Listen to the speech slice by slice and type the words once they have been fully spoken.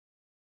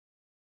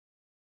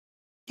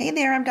Hey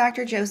there, I'm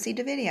Dr. Josie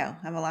DeVideo.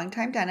 I'm a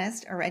longtime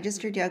dentist, a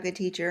registered yoga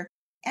teacher,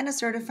 and a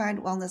certified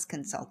wellness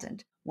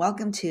consultant.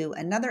 Welcome to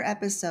another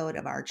episode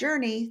of our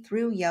journey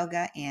through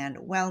yoga and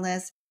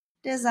wellness,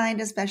 designed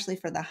especially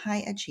for the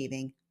high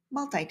achieving,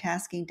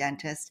 multitasking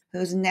dentist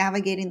who's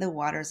navigating the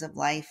waters of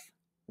life,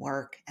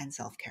 work, and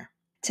self care.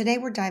 Today,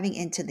 we're diving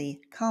into the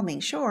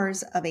calming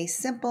shores of a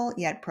simple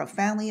yet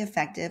profoundly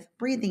effective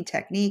breathing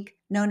technique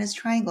known as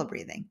triangle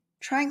breathing.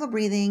 Triangle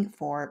breathing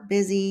for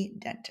busy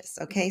dentists.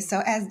 Okay,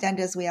 so as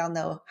dentists, we all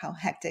know how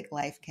hectic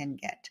life can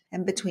get.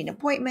 And between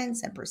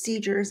appointments and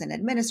procedures and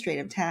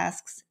administrative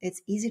tasks,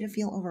 it's easy to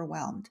feel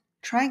overwhelmed.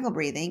 Triangle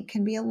breathing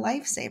can be a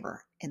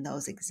lifesaver in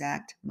those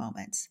exact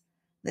moments.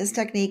 This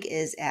technique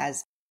is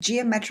as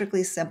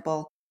geometrically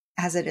simple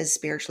as it is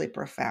spiritually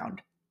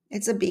profound.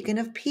 It's a beacon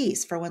of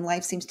peace for when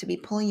life seems to be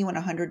pulling you in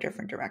 100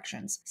 different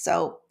directions.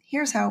 So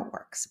here's how it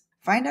works.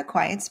 Find a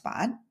quiet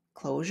spot,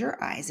 close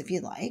your eyes if you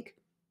like,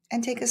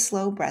 and take a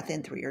slow breath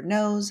in through your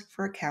nose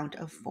for a count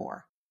of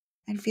 4.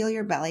 And feel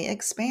your belly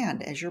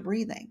expand as you're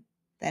breathing.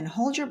 Then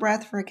hold your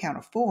breath for a count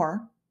of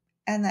 4.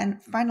 And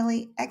then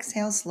finally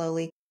exhale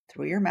slowly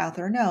through your mouth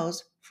or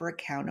nose for a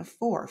count of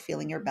 4,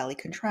 feeling your belly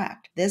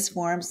contract. This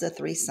forms the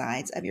 3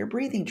 sides of your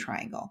breathing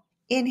triangle.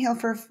 Inhale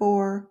for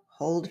 4,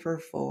 hold for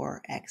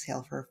 4,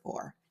 exhale for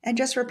 4. And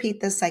just repeat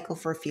this cycle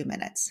for a few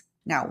minutes.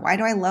 Now, why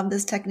do I love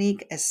this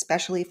technique,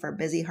 especially for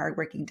busy,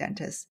 hardworking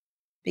dentists?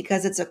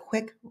 Because it's a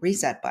quick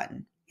reset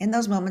button. In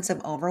those moments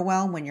of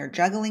overwhelm, when you're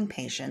juggling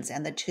patients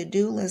and the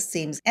to-do list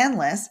seems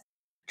endless,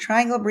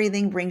 triangle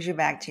breathing brings you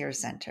back to your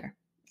center.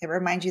 It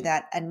reminds you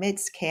that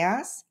amidst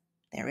chaos,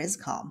 there is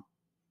calm,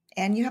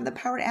 and you have the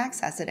power to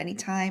access it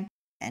anytime,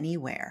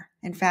 anywhere.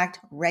 In fact,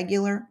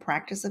 regular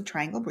practice of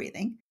triangle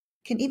breathing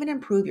can even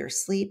improve your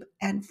sleep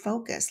and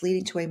focus,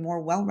 leading to a more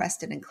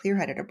well-rested and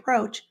clear-headed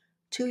approach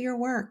to your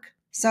work.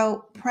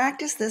 So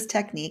practice this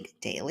technique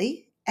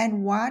daily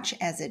and watch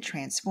as it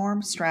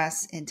transforms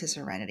stress into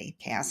serenity,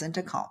 chaos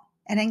into calm,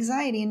 and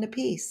anxiety into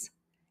peace.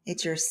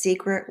 It's your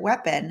secret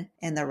weapon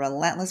in the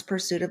relentless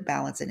pursuit of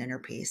balance and inner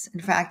peace.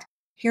 In fact,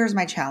 here's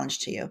my challenge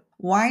to you.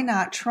 Why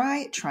not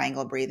try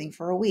triangle breathing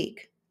for a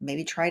week?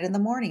 Maybe try it in the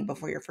morning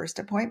before your first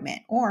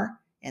appointment or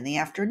in the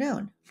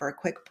afternoon for a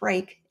quick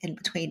break in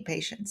between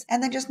patients.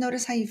 And then just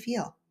notice how you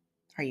feel.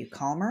 Are you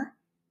calmer,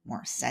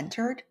 more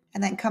centered?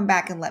 And then come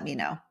back and let me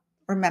know.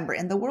 Remember,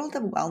 in the world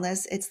of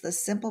wellness, it's the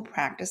simple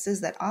practices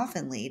that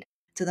often lead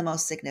to the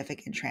most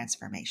significant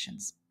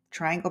transformations.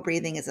 Triangle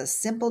breathing is a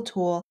simple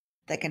tool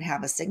that can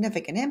have a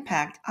significant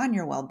impact on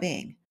your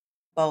well-being,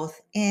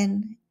 both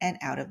in and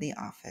out of the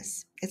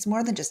office. It's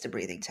more than just a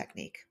breathing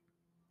technique.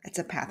 It's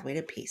a pathway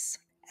to peace.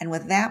 And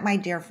with that, my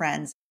dear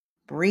friends,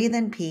 breathe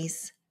in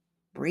peace,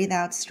 breathe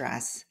out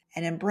stress,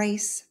 and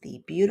embrace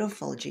the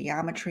beautiful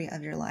geometry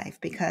of your life,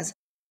 because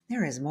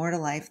there is more to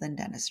life than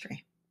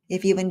dentistry.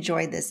 If you've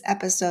enjoyed this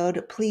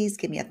episode, please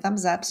give me a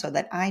thumbs up so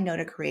that I know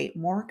to create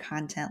more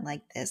content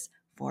like this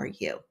for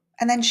you.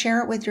 And then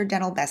share it with your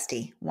dental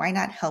bestie. Why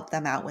not help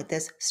them out with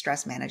this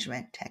stress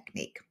management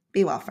technique?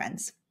 Be well,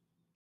 friends.